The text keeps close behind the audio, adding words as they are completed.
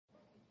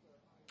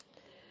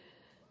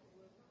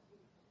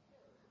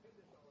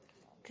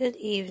Good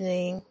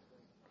evening.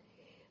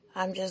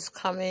 I'm just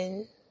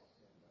coming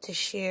to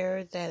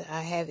share that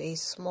I have a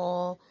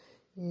small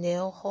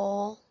nail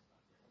haul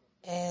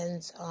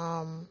and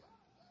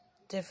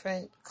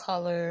different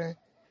color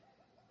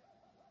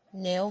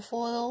nail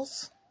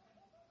foils,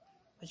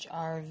 which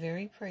are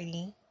very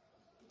pretty.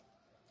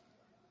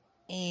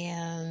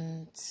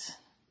 And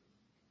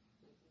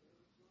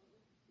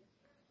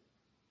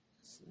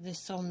there's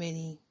so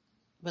many,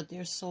 but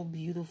they're so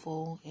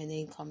beautiful, and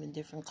they come in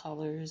different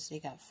colors. They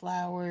got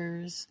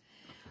flowers.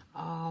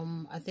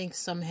 I think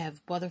some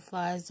have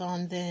butterflies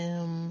on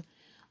them,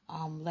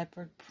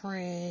 leopard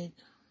print.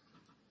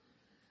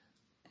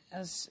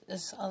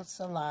 It's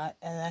a lot.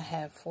 And I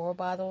have 4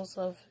 bottles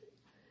of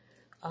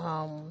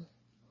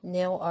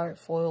nail art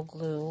foil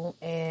glue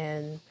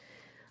and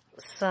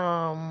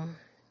some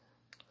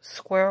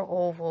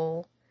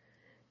Squoval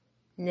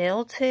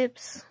nail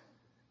tips.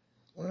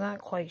 I'm not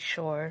quite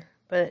sure,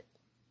 but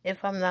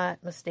if I'm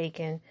not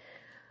mistaken,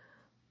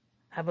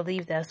 I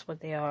believe that's what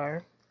they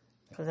are,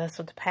 because that's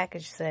what the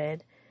package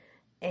said.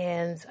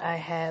 And I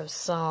have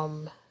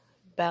some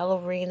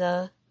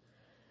Ballerina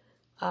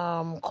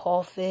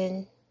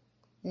coffin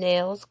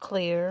nails,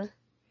 clear.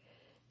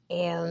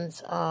 And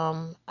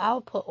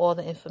I'll put all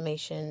the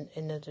information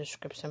in the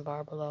description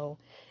bar below.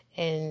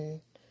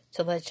 And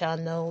to let y'all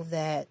know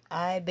that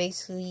I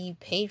basically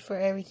paid for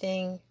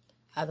everything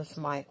out of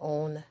my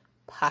own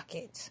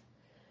pocket.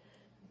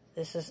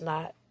 This is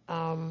not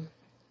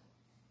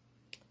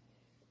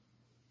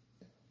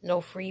no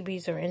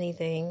freebies or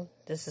anything.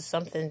 This is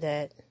something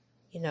that,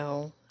 you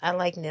know, I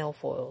like nail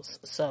foils.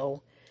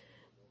 So,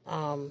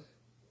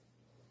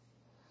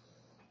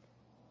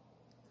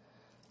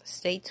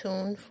 stay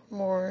tuned for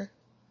more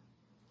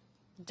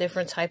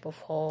different type of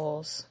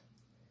hauls.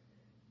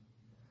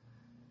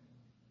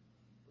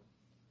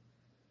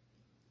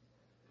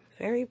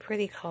 Very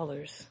pretty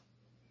colors.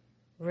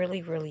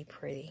 Really, really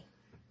pretty.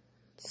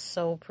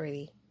 So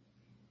pretty.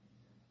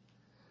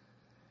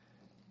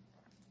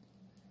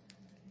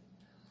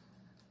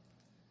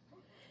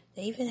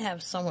 They even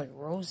have some with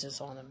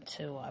roses on them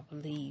too, I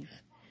believe.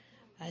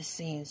 I've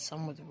seen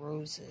some with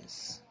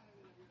roses.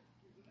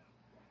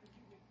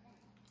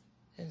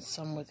 And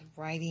some with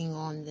writing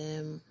on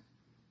them.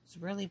 It's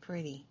really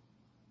pretty.